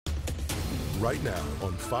right now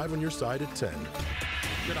on 5 on Your Side at 10.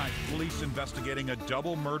 Tonight, police investigating a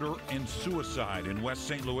double murder and suicide in West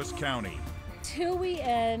St. Louis County. Till we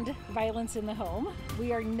end violence in the home,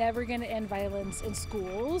 we are never going to end violence in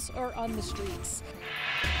schools or on the streets.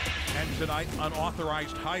 And tonight,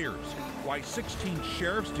 unauthorized hires. Why 16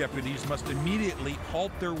 sheriff's deputies must immediately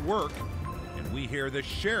halt their work. And we hear the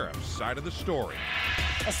sheriff's side of the story.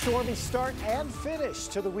 A stormy start and finish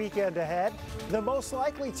to the weekend ahead. The most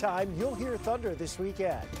likely time you'll hear thunder this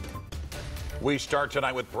weekend. We start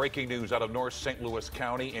tonight with breaking news out of North St. Louis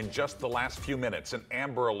County. In just the last few minutes, an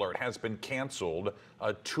Amber Alert has been canceled.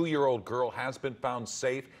 A 2-year-old girl has been found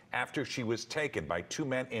safe after she was taken by 2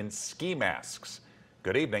 men in ski masks.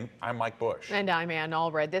 Good evening, I'm Mike Bush. And I'm Ann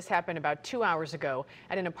Allred. This happened about 2 hours ago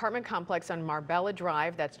at an apartment complex on Marbella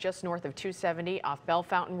Drive, that's just north of 270 off Bell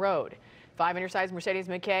Fountain Road. 5 on Your Side's Mercedes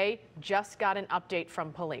McKay just got an update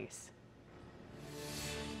from police.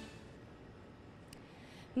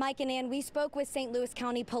 Mike and Ann, we spoke with St. Louis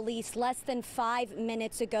County Police less than 5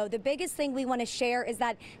 minutes ago. The biggest thing we want to share is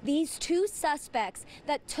that these 2 suspects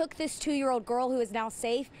that took this 2-year-old girl who is now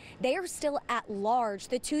safe, they are still at large.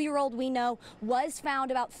 The 2-year-old we know was found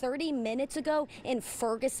about 30 minutes ago in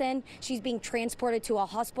Ferguson. She's being transported to a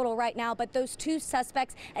hospital right now, but those 2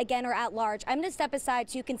 suspects, again, are at large. I'm going to step aside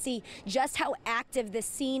so you can see just how active the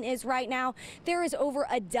scene is right now. There is over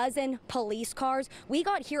a dozen police cars. We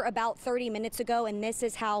got here about 30 minutes ago, and this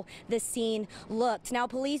is how the scene looked. Now,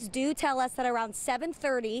 police do tell us that around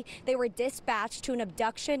 7:30 they were dispatched to an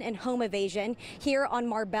abduction and home evasion here on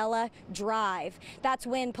Marbella Drive. That's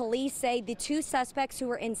when police say the 2 suspects who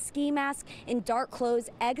were in ski masks and dark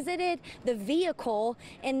clothes exited the vehicle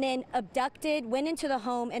and then went into the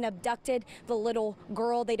home and abducted the little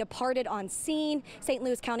girl. They departed on scene. St.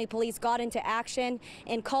 Louis County Police got into action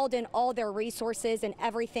and called in all their resources and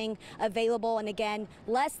everything available. And again,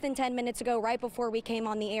 less than 10 minutes ago, right before we came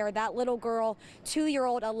on the air, that little girl,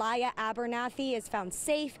 2-year-old Aliyah Abernathy, is found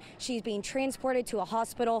safe. She's being transported to a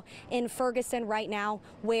hospital in Ferguson right now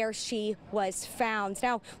where she was found.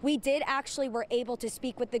 Now, we were able to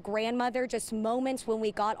speak with the grandmother just moments when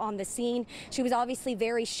we got on the scene. She was obviously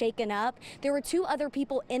very shaken up. There were 2 other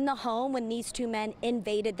people in the home when these 2 men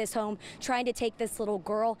invaded this home trying to take this little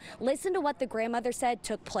girl. Listen to what the grandmother said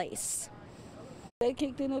took place. They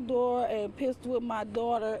kicked in the door and pistol with my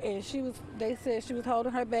daughter, and they said she was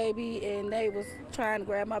holding her baby, and they was trying to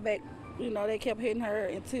grab my back. You know, they kept hitting her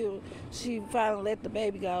until she finally let the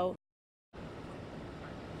baby go.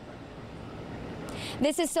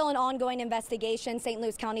 This is still an ongoing investigation. St.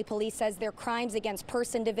 Louis County Police says their Crimes Against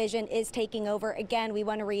Person Division is taking over. Again, we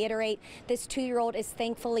want to reiterate, this 2-year-old is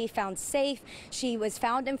thankfully found safe. She was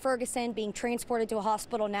found in Ferguson, being transported to a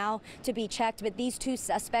hospital now to be checked, but these 2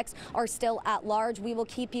 suspects are still at large. We will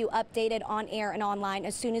keep you updated on air and online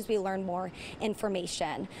as soon as we learn more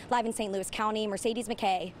information. Live in St. Louis County, Mercedes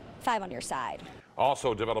McKay, 5 on Your Side.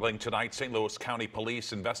 Also developing tonight, St. Louis County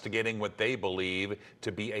Police investigating what they believe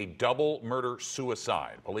to be a double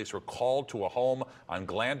murder-suicide. Police were called to a home on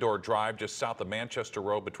Glandor Drive just south of Manchester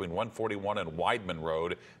Road between 141 and Weidman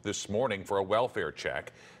Road this morning for a welfare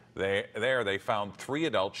check. They found 3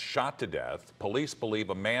 adults shot to death. Police believe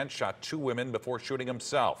a man shot 2 women before shooting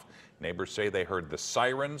himself. Neighbors say they heard the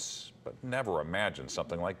sirens, but never imagined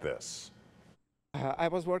something like this. I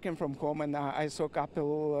was working from home, and I saw a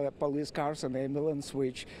couple police cars and ambulance,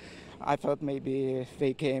 which I thought maybe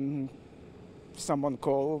they came, someone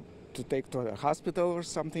called to take to the hospital or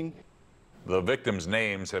something. The victims'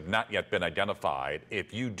 names have not yet been identified.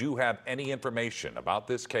 If you do have any information about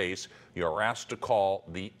this case, you're asked to call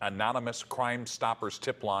the Anonymous Crime Stoppers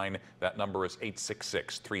tip line. That number is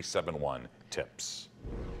 866-371-TIPS.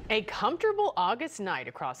 A comfortable August night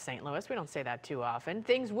across St. Louis. We don't say that too often.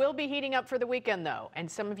 Things will be heating up for the weekend, though,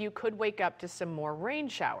 and some of you could wake up to some more rain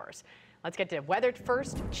showers. Let's get to weather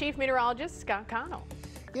first. Chief Meteorologist Scott Connell.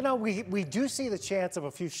 You know, we do see the chance of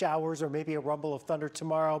a few showers or maybe a rumble of thunder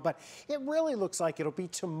tomorrow, but it really looks like it'll be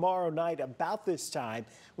tomorrow night about this time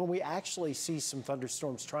when we actually see some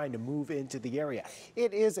thunderstorms trying to move into the area.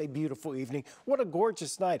 It is a beautiful evening. What a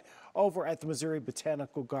gorgeous night over at the Missouri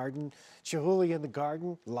Botanical Garden. Chihuly in the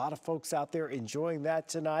garden. A lot of folks out there enjoying that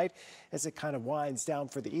tonight as it kind of winds down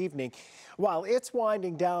for the evening. While it's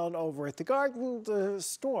winding down over at the garden, the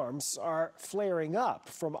storms are flaring up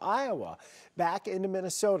from Iowa back into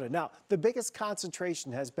Minnesota. Now, the biggest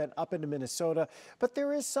concentration has been up into Minnesota, but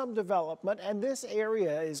there is some development, and this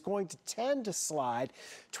area is going to tend to slide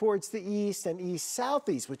towards the east and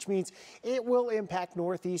east-southeast, which means it will impact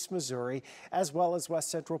northeast Missouri as well as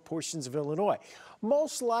west central portions portions of Illinois.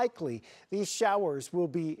 Most likely, these showers will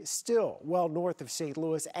be still well north of St.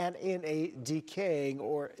 Louis and in a decaying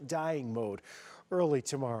or dying mode early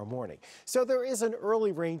tomorrow morning. So there is an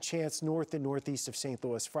early rain chance north and northeast of St.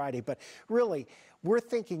 Louis Friday, but really we're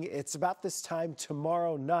thinking it's about this time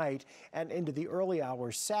tomorrow night and into the early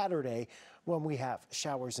hours Saturday when we have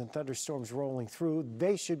showers and thunderstorms rolling through.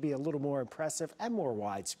 They should be a little more impressive and more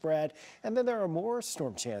widespread. And then there are more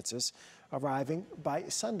storm chances arriving by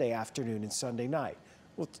Sunday afternoon and Sunday night.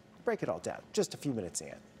 We'll break it all down just a few minutes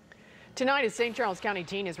in. Tonight, a St. Charles County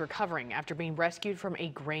teen is recovering after being rescued from a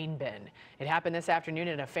grain bin. It happened this afternoon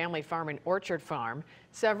at a family farm in Orchard Farm.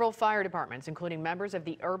 Several fire departments, including members of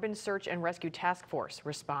the Urban Search and Rescue Task Force,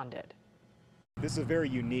 responded. This is a very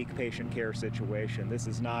unique patient care situation. This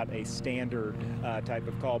is not a standard type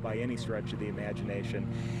of call by any stretch of the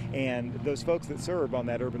imagination. And those folks that serve on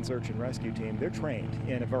that urban search and rescue team, they're trained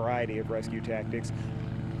in a variety of rescue tactics,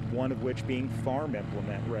 one of which being farm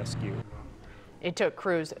implement rescue. It took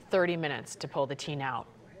crews 30 minutes to pull the teen out.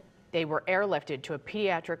 They were airlifted to a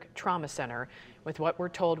pediatric trauma center with what we're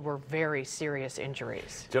told were very serious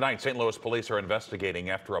injuries. Tonight, St. Louis police are investigating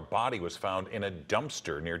after a body was found in a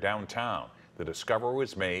dumpster near downtown. The discovery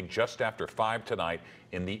was made just after 5 tonight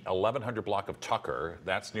in the 1100 block of Tucker.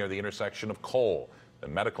 That's near the intersection of Cole. The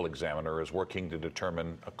medical examiner is working to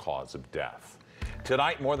determine a cause of death.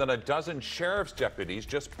 Tonight, more than a dozen sheriff's deputies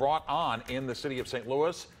just brought on in the city of St.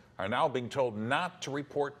 Louis are now being told not to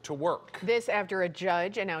report to work. This after a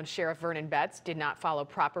judge announced Sheriff Vernon Betts did not follow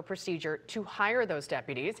proper procedure to hire those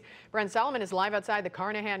deputies. Brent Solomon is live outside the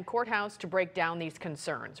Carnahan Courthouse to break down these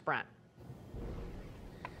concerns. Brent.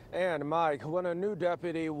 And Mike, when a new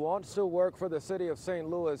deputy wants to work for the city of St.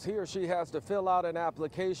 Louis, he or she has to fill out an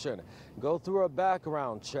application, go through a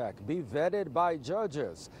background check, be vetted by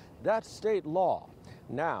judges. That's state law.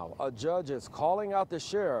 Now, a judge is calling out the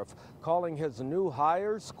sheriff, calling his new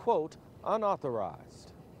hires, quote,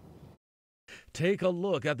 unauthorized. Take a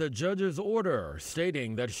look at the judge's order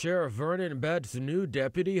stating that Sheriff Vernon Betts' new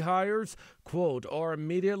deputy hires, quote, are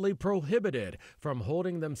immediately prohibited from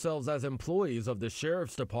holding themselves as employees of the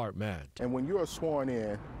sheriff's department. And when you are sworn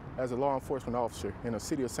in as a law enforcement officer in the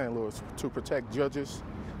city of St. Louis to protect judges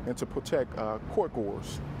and to protect court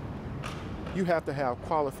goers, you have to have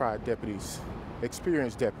qualified deputies,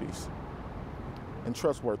 experienced deputies, and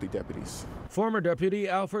trustworthy deputies. Former Deputy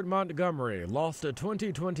Alfred Montgomery lost a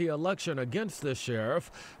 2020 election against the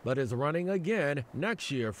sheriff, but is running again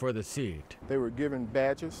next year for the seat. They were given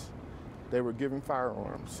badges, they were given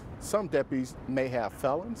firearms. Some deputies may have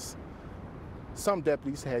felons, some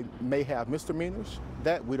deputies may have misdemeanors.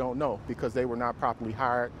 That we don't know because they were not properly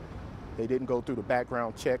hired. They didn't go through the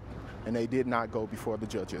background check, and they did not go before the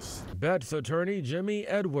judges. Betts' attorney Jimmy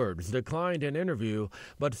Edwards declined an interview,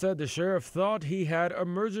 but said the sheriff thought he had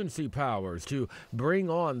emergency powers to bring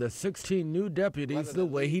on the 16 new deputies the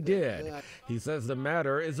way he did. He says the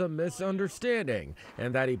matter is a misunderstanding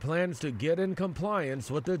and that he plans to get in compliance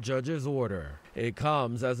with the judge's order. It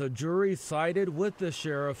comes as a jury sided with the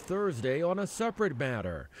sheriff Thursday on a separate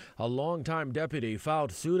matter. A longtime deputy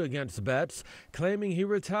filed suit against Betts, claiming he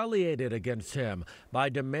retaliated against him by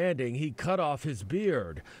demanding he cut off his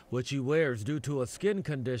beard, which he wears due to a skin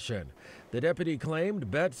condition. The deputy claimed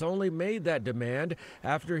Betts only made that demand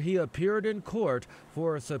after he appeared in court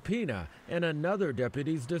for a subpoena and another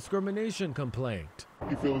deputy's discrimination complaint.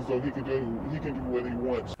 He feels as though he can do what he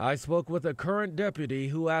wants. I spoke with a current deputy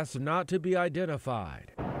who asked not to be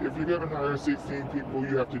identified. If you're going to hire 16 people,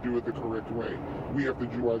 you have to do it the correct way. We have to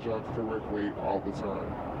do our job the correct way all the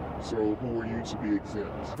time. So who are you to be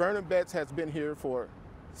exempt? Vernon Betts has been here for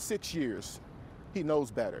 6 years. He knows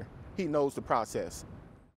better. He knows the process.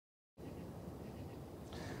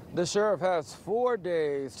 The sheriff has 4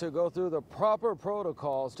 days to go through the proper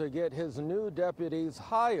protocols to get his new deputies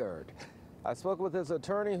hired. I spoke with his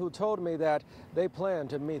attorney who told me that they plan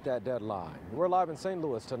to meet that deadline. We're live in St.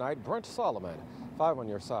 Louis tonight. Brent Solomon, 5 on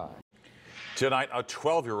your side. Tonight, a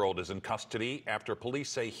 12-year-old is in custody after police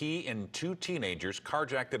say he and 2 teenagers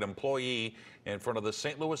carjacked an employee in front of the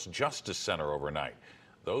St. Louis Justice Center overnight.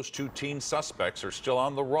 Those 2 teen suspects are still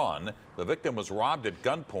on the run. The victim was robbed at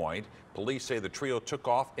gunpoint. Police say the trio took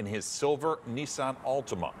off in his silver Nissan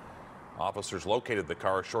Altima. Officers located the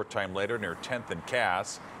car a short time later near 10th and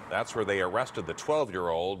Cass. That's where they arrested the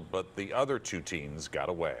 12-year-old, but the other 2 teens got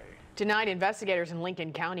away. Tonight, investigators in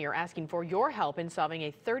Lincoln County are asking for your help in solving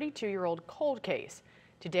a 32-year-old cold case.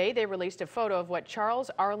 Today, they released a photo of what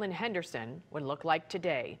Charles Arlen Henderson would look like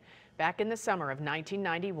today. Back in the summer of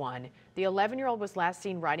 1991, the 11-year-old was last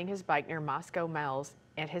seen riding his bike near Moscow Mills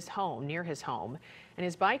at his home, near his home, and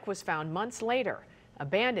his bike was found months later.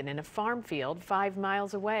 abandoned in a farm field 5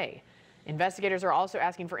 miles away. Investigators are also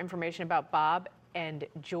asking for information about Bob and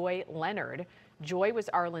Joy Leonard. Joy was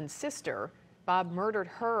Arlen's sister. Bob murdered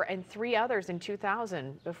her and 3 others in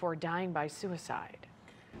 2000 before dying by suicide.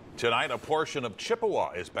 Tonight, a portion of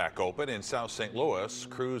Chippewa is back open in South St. Louis.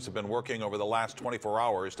 Crews have been working over the last 24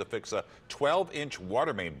 hours to fix a 12-inch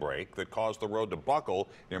water main break that caused the road to buckle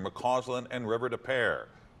near McCausland and River des Peres.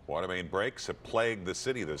 Water main breaks have plagued the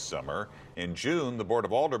city this summer. In June, the Board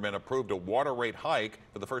of Aldermen approved a water rate hike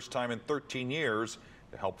for the first time in 13 years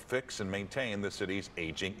to help fix and maintain the city's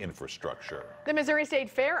aging infrastructure. The Missouri State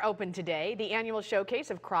Fair opened today. The annual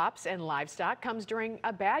showcase of crops and livestock comes during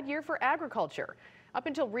a bad year for agriculture. Up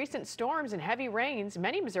until recent storms and heavy rains,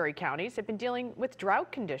 many Missouri counties have been dealing with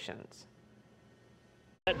drought conditions.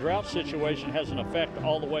 That drought situation has an effect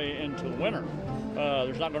all the way into the winter.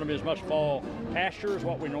 There's not going to be as much fall pasture as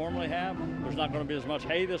what we normally have. There's not going to be as much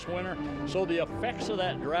hay this winter. So the effects of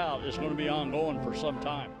that drought is going to be ongoing for some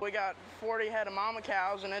time. We got 40 head of mama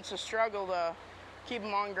cows, and it's a struggle to keep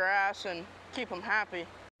them on grass and keep them happy.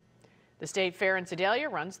 The State Fair in Sedalia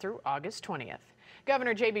runs through August 20th.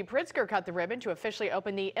 Governor J.B. Pritzker cut the ribbon to officially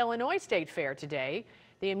open the Illinois State Fair today.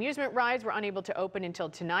 The amusement rides were unable to open until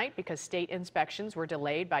tonight because state inspections were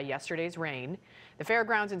delayed by yesterday's rain. The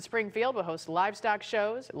fairgrounds in Springfield will host livestock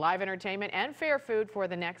shows, live entertainment, and fair food for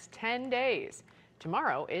the next 10 days.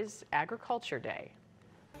 Tomorrow is Agriculture Day.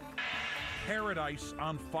 Paradise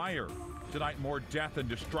on fire. Tonight, more death and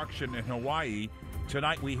destruction in Hawaii.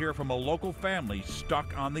 Tonight, we hear from a local family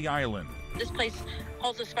stuck on the island. This place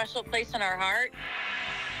holds a special place in our heart.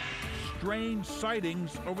 Strange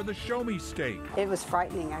sightings over the Show Me State. It was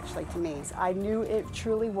frightening, actually, to me. I knew it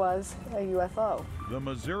truly was a UFO. The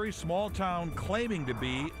Missouri small town claiming to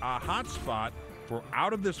be a hotspot for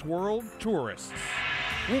out-of-this-world tourists.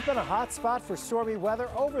 We've been a hot spot for stormy weather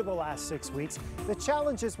over the last 6 weeks. The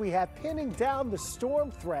challenges we have pinning down the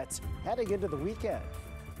storm threats heading into the weekend.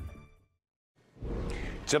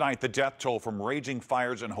 Tonight, the death toll from raging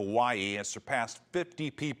fires in Hawaii has surpassed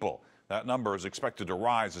 50 people. That number is expected to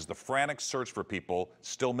rise as the frantic search for people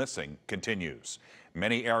still missing continues.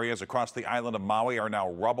 Many areas across the island of Maui are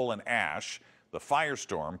now rubble and ash. The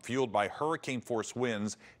firestorm, fueled by hurricane-force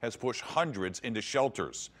winds, has pushed hundreds into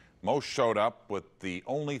shelters. Most showed up with the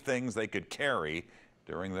only things they could carry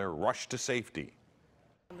during their rush to safety.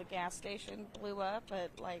 The gas station blew up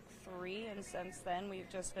at like 3, and since then we've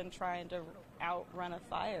just been trying to outrun a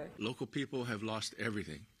fire. Local people have lost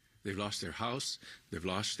everything. They've lost their house, they've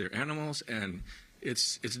lost their animals, and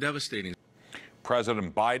it's devastating.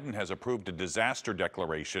 President Biden has approved a disaster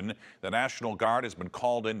declaration. The National Guard has been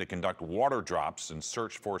called in to conduct water drops and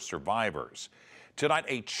search for survivors. Tonight,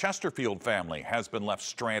 a Chesterfield family has been left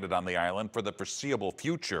stranded on the island for the foreseeable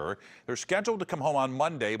future. They're scheduled to come home on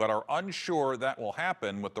Monday, but are unsure that will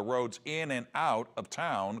happen with the roads in and out of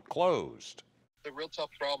town closed. The real tough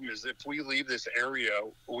problem is if we leave this area,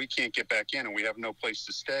 we can't get back in and we have no place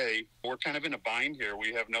to stay. We're kind of in a bind here.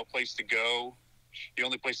 We have no place to go. The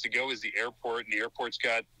only place to go is the airport, and the airport's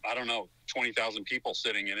got, 20,000 people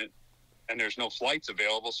sitting in it, and there's no flights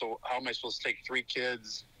available. So how am I supposed to take 3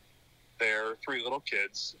 kids there, 3 little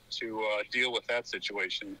kids, to deal with that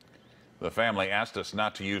situation? The family asked us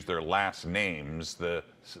not to use their last names.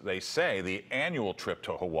 They say the annual trip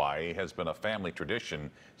to Hawaii has been a family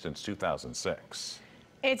tradition since 2006.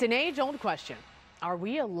 It's an age-old question. Are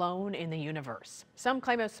we alone in the universe? Some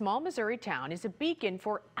claim a small Missouri town is a beacon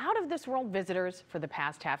for out-of-this-world visitors for the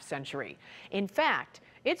past half-century. In fact,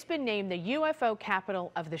 it's been named the UFO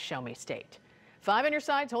capital of the Show Me State. 5 on your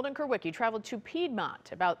side's Holden Kurwicki traveled to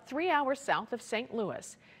Piedmont, about 3 hours south of St.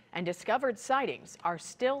 Louis, and discovered sightings are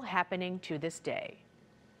still happening to this day.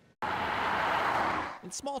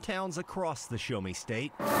 In small towns across the Show Me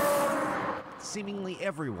State, seemingly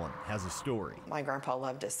everyone has a story. My grandpa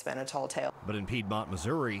loved to spin a tall tale. But in Piedmont,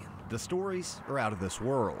 Missouri, the stories are out of this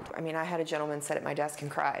world. I mean, I had a gentleman sit at my desk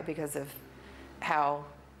and cry because of how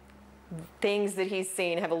things that he's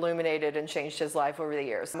seen have illuminated and changed his life over the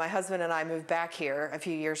years. My husband and I moved back here a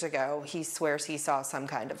few years ago. He swears he saw some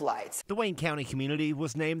kind of lights. The Wayne County community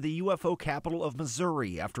was named the UFO capital of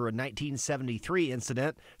Missouri after a 1973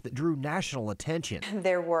 incident that drew national attention.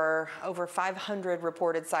 There were over 500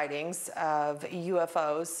 reported sightings of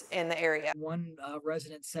UFOs in the area. One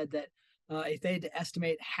resident said that if they had to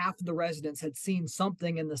estimate, half of the residents had seen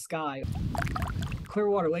something in the sky.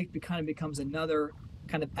 Clearwater Lake kind of becomes another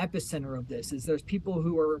kind of epicenter of this. Is there's people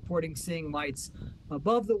who are reporting seeing lights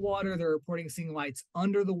above the water, they're reporting seeing lights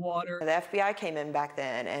under the water. The FBI came in back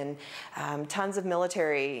then, and tons of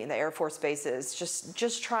military in the Air Force bases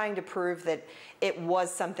just trying to prove that it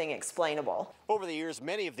was something explainable. Over the years,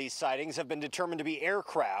 many of these sightings have been determined to be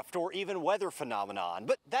aircraft or even weather phenomenon,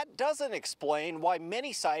 but that doesn't explain why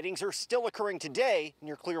many sightings are still occurring today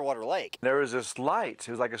near Clearwater Lake. There was this light,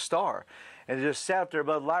 it was like a star, and it just sat up there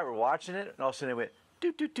above the light. We're watching it, and all of a sudden it went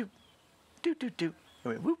doot, doot, doot, doot, doot, doot. It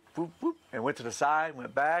went whoop, whoop, whoop, and went to the side,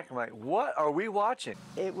 went back. I'm like, what are we watching?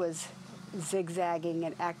 It was zigzagging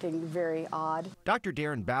and acting very odd. Dr.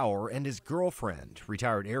 Darren Bauer and his girlfriend,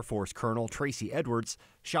 retired Air Force Colonel Tracy Edwards,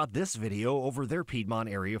 shot this video over their Piedmont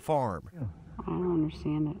area farm. I don't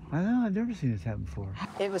understand it. I know, I've never seen this happen before.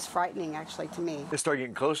 It was frightening, actually, to me. It started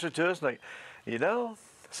getting closer to us, like, you know,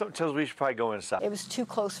 something tells me we should probably go inside. It was too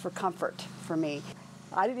close for comfort for me.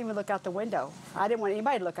 I didn't even look out the window. I didn't want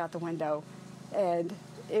anybody to look out the window. And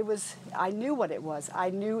I knew what it was. I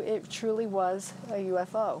knew it truly was a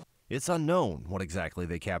UFO. It's unknown what exactly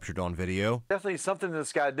they captured on video. Definitely something in the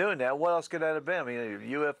sky doing that. What else could that have been? I mean,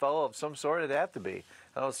 a UFO of some sort, it'd have to be.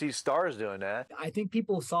 I don't see stars doing that. I think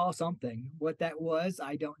people saw something. What that was,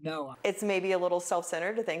 I don't know. It's maybe a little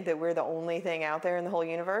self-centered to think that we're the only thing out there in the whole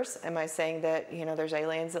universe. Am I saying that, you know, there's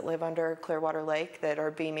aliens that live under Clearwater Lake that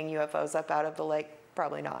are beaming UFOs up out of the lake?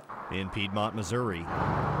 Probably not. In Piedmont, Missouri,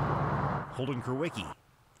 Holden Kurwicki,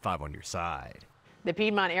 5 on your side. The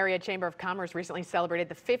Piedmont Area Chamber of Commerce recently celebrated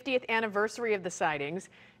the 50th anniversary of the sightings,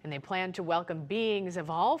 and they plan to welcome beings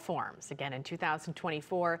of all forms again in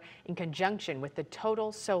 2024 in conjunction with the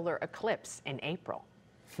total solar eclipse in April.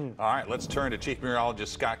 All right, let's turn to Chief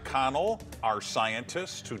Meteorologist Scott Connell, our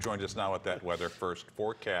scientist, who joins us now at that Weather First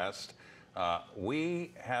forecast.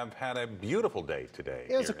 We have had a beautiful day today.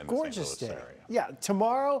 It was a gorgeous day. Yeah,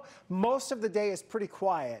 tomorrow, most of the day is pretty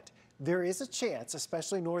quiet. There is a chance,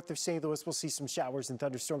 especially north of St. Louis, we'll see some showers and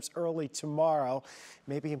thunderstorms early tomorrow.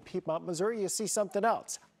 Maybe in Piedmont, Missouri, you'll see something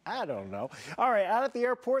else. I don't know. All right, out at the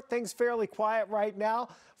airport, things fairly quiet right now.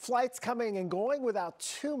 Flights coming and going without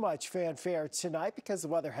too much fanfare tonight because the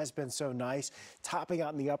weather has been so nice. Topping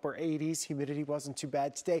out in the upper 80s. Humidity wasn't too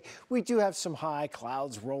bad today. We do have some high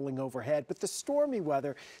clouds rolling overhead, but the stormy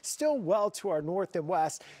weather still well to our north and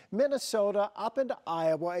west. Minnesota up into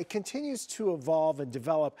Iowa. It continues to evolve and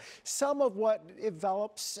develop. Some of what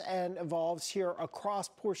develops and evolves here across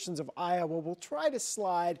portions of Iowa will try to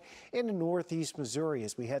slide into northeast Missouri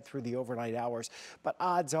as we head through the overnight hours. But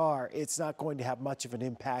odds are it's not going to have much of an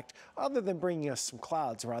impact other than bringing us some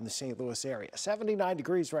clouds around the St. Louis area. 79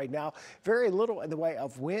 degrees right now. Very little in the way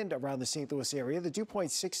of wind around the St. Louis area. The dew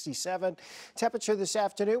point 67. Temperature this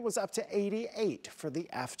afternoon was up to 88 for the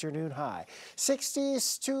afternoon high.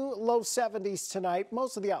 60s to low 70s tonight.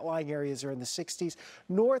 Most of the outlying areas are in the 60s.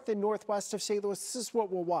 North and northwest of St. Louis, this is what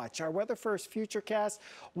we'll watch. Our Weather First Futurecast.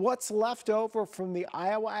 What's left over from the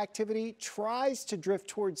Iowa activity tries to drift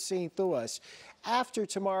towards St. Louis after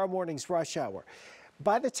tomorrow morning's rush hour.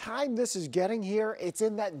 By the time this is getting here, it's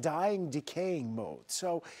in that dying, decaying mode.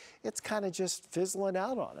 So it's kind of just fizzling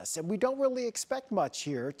out on us. And we don't really expect much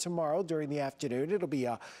here tomorrow during the afternoon. It'll be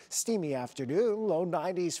a steamy afternoon, low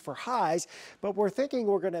 90s for highs, but we're thinking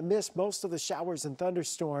we're going to miss most of the showers and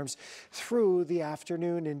thunderstorms through the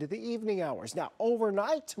afternoon into the evening hours. Now,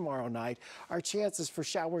 overnight tomorrow night, our chances for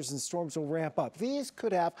showers and storms will ramp up. These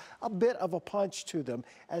could have a bit of a punch to them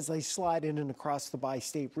as they slide in and across the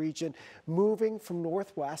bi-state region, moving from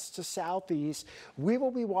northwest to southeast. We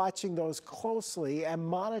will be watching those closely and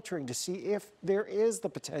monitoring to see if there is the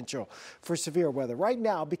potential for severe weather. Right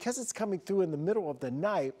now, because it's coming through in the middle of the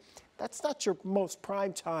night, that's not your most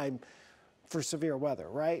prime time for severe weather,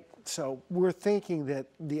 right? So we're thinking that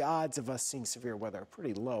the odds of us seeing severe weather are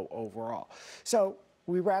pretty low overall. So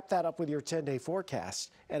we wrap that up with your 10-day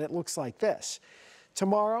forecast, and it looks like this.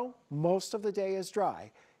 Tomorrow, most of the day is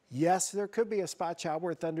dry. Yes, there could be a spot shower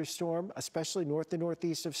or thunderstorm, especially north and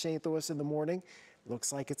northeast of St. Louis in the morning.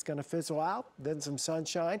 Looks like it's going to fizzle out, then some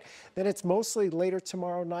sunshine. Then it's mostly later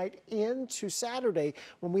tomorrow night into Saturday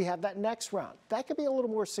when we have that next round. That could be a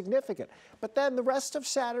little more significant. But then the rest of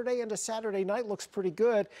Saturday into Saturday night looks pretty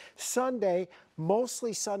good. Sunday,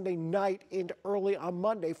 mostly Sunday night into early on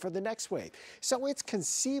Monday for the next wave. So it's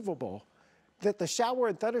conceivable that the shower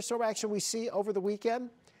and thunderstorm action we see over the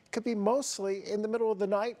weekend could be mostly in the middle of the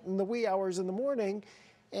night and the wee hours in the morning.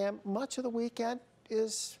 And much of the weekend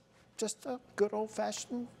is just a good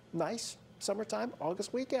old-fashioned, nice summertime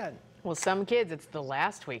August weekend. Well, some kids, it's the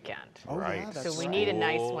last weekend. Oh, right. Yeah, so we need a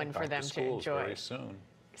nice one for them to enjoy. Very soon.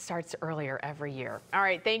 Starts earlier every year. All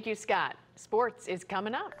right, thank you, Scott. Sports is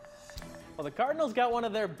coming up. Well, the Cardinals got one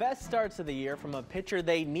of their best starts of the year from a pitcher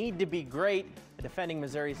they need to be great. The defending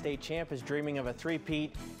Missouri State champ is dreaming of a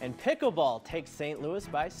three-peat, and pickleball takes St. Louis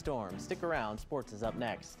by storm. Stick around, sports is up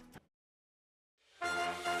next.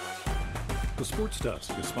 The Sports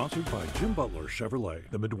Desk is sponsored by Jim Butler Chevrolet,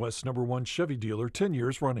 the Midwest's #1 Chevy dealer 10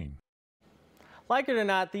 years running. Like it or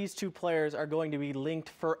not, these two players are going to be linked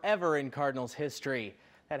forever in Cardinals history.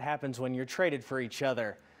 That happens when you're traded for each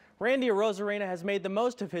other. Randy Arozarena has made the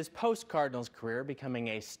most of his post-Cardinals career, becoming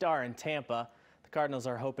a star in Tampa. The Cardinals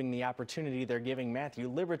are hoping the opportunity they're giving Matthew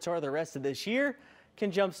Liberatore the rest of this year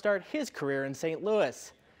can jumpstart his career in St.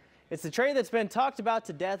 Louis. It's the trade that's been talked about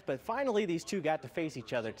to death, but finally these two got to face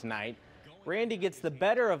each other tonight. Randy gets the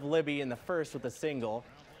better of Libby in the first with a single,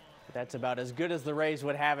 but that's about as good as the Rays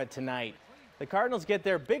would have it tonight. The Cardinals get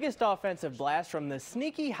their biggest offensive blast from the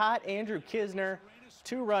sneaky hot Andrew Kisner,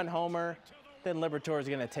 2-run homer. Then Liberatore is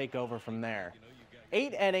going to take over from there.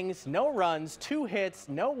 8 innings, no runs, 2 hits,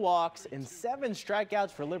 no walks, and 7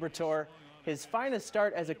 strikeouts for Liberatore. His finest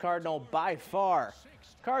start as a Cardinal by far.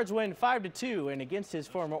 Cards win 5-2, and against his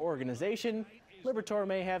former organization, Liberatore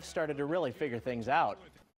may have started to really figure things out.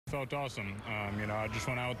 Felt awesome. I just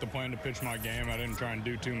went out with the plan to pitch my game. I didn't try and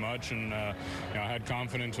do too much, and I had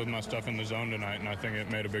confidence with my stuff in the zone tonight, and I think it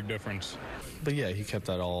made a big difference. But yeah, he kept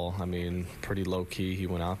that all, pretty low key. He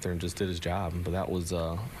went out there and just did his job. But that was,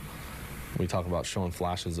 when we talk about showing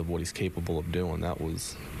flashes of what he's capable of doing, that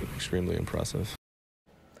was extremely impressive.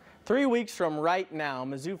 3 weeks from right now,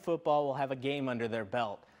 Mizzou football will have a game under their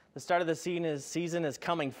belt. The start of the season is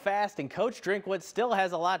coming fast, and Coach Drinkwitz still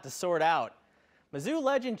has a lot to sort out. Mizzou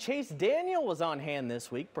legend Chase Daniel was on hand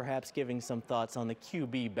this week, perhaps giving some thoughts on the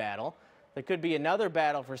QB battle. There could be another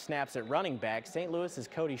battle for snaps at running back. St. Louis's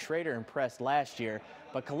Cody Schrader impressed last year,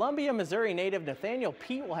 but Columbia, Missouri native Nathaniel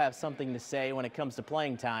Peat will have something to say when it comes to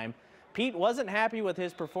playing time. Pete wasn't happy with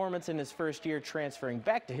his performance in his first year transferring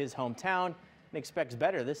back to his hometown and expects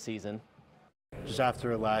better this season. Just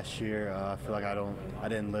after last year, I feel like I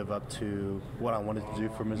didn't live up to what I wanted to do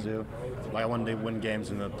for Mizzou. Like I wanted to win games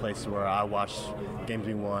in a place where I watched games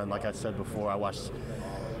we won. Like I said before, I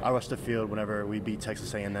rushed the field whenever we beat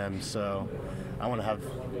Texas A&M. So I want to have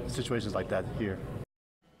situations like that here.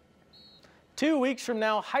 2 weeks from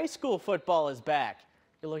now, high school football is back.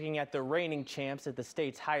 You're looking at the reigning champs at the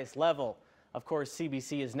state's highest level. Of course,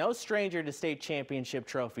 CBC is no stranger to state championship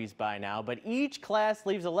trophies by now, but each class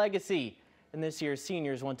leaves a legacy. And this year's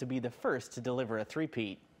seniors want to be the first to deliver a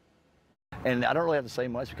three-peat. And I don't really have to say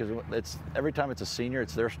much because every time it's a senior,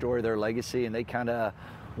 it's their story, their legacy, and they kind of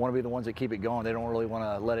want to be the ones that keep it going. They don't really want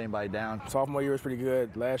to let anybody down. Sophomore year was pretty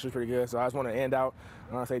good. Last year was pretty good. So I just want to end out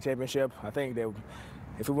on a state championship. I think that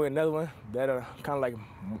if we win another one, that'll kind of like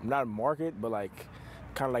not mark it, but like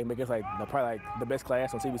kind of like make us like probably like the best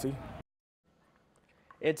class on CBC.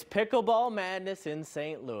 It's pickleball madness in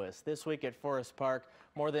St. Louis. This week at Forest Park,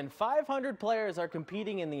 more than 500 players are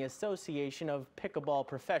competing in the Association of Pickleball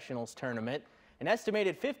Professionals tournament. An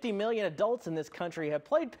estimated 50 million adults in this country have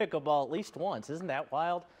played pickleball at least once. Isn't that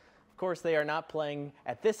wild? Of course, they are not playing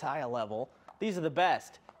at this high a level. These are the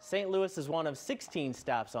best. St. Louis is one of 16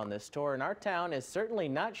 stops on this tour, and our town is certainly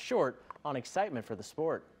not short on excitement for the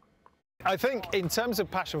sport. I think in terms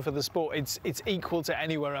of passion for the sport, it's equal to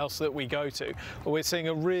anywhere else that we go to. We're seeing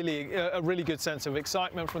a really good sense of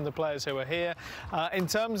excitement from the players who are here. In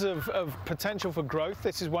terms of potential for growth,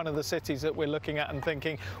 this is one of the cities that we're looking at and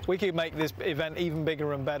thinking we could make this event even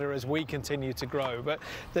bigger and better as we continue to grow. But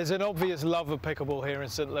there's an obvious love of pickleball here in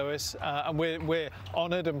St. Louis, and we're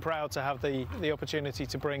honoured and proud to have the opportunity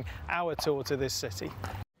to bring our tour to this city.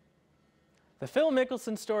 The Phil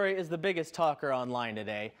Mickelson story is the biggest talker online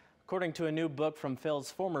today. According to a new book from Phil's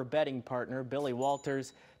former betting partner, Billy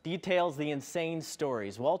Walters, details the insane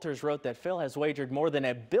stories. Walters wrote that Phil has wagered more than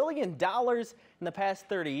 $1 billion in the past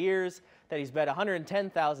 30 years, that he's bet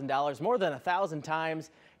 $110,000 more than 1,000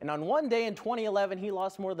 times, and on one day in 2011, he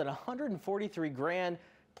lost more than 143 grand,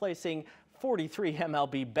 placing 43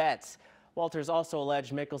 MLB bets. Walters also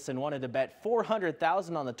alleged Mickelson wanted to bet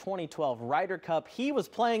 $400,000 on the 2012 Ryder Cup he was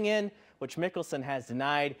playing in, which Mickelson has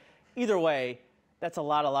denied. Either way, that's a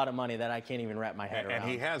lot of money that I can't even wrap my head around.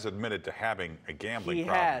 And he has admitted to having a gambling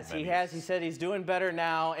problem. He has. He said he's doing better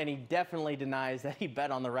now, and he definitely denies that he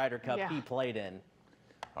bet on the Ryder Cup he played in.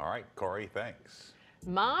 All right, Corey, thanks.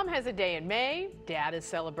 Mom has a day in May. Dad is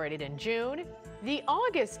celebrated in June. The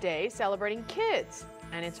August day celebrating kids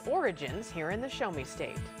and its origins here in the Show Me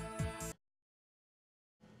State.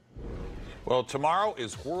 Well, tomorrow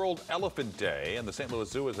is World Elephant Day, and the St. Louis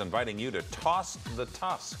Zoo is inviting you to toss the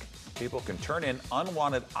tusk. People can turn in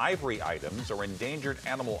unwanted ivory items or endangered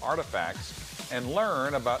animal artifacts and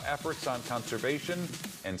learn about efforts on conservation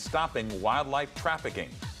and stopping wildlife trafficking.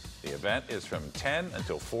 The event is from 10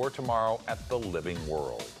 until 4 tomorrow at the Living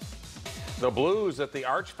World. The Blues at the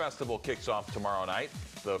Arch Festival kicks off tomorrow night.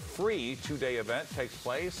 The free 2-day event takes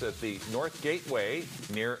place at the North Gateway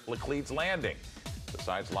near Laclede's Landing.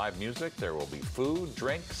 Besides live music, there will be food,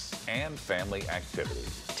 drinks, and family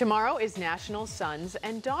activities. Tomorrow is National Sons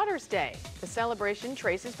and Daughters Day. The celebration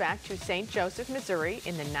traces back to St. Joseph, Missouri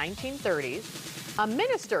in the 1930s. A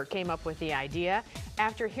minister came up with the idea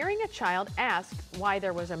after hearing a child ask why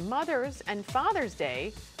there was a Mother's and Father's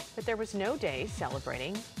Day, but there was no day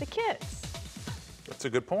celebrating the kids. That's a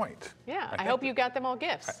good point. Yeah, I hope you got them all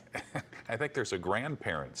gifts. I think there's a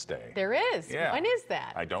Grandparents' Day. There is. Yeah. When is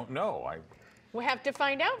that? I don't know. We'll have to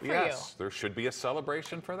find out for you. Yes, there should be a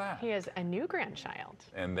celebration for that. He has a new grandchild.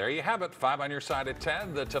 And there you have it, 5 on your side at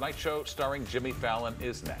 10. The Tonight Show starring Jimmy Fallon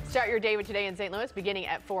is next. Start your day with Today in St. Louis beginning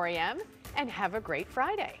at 4 a.m. and have a great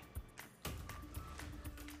Friday.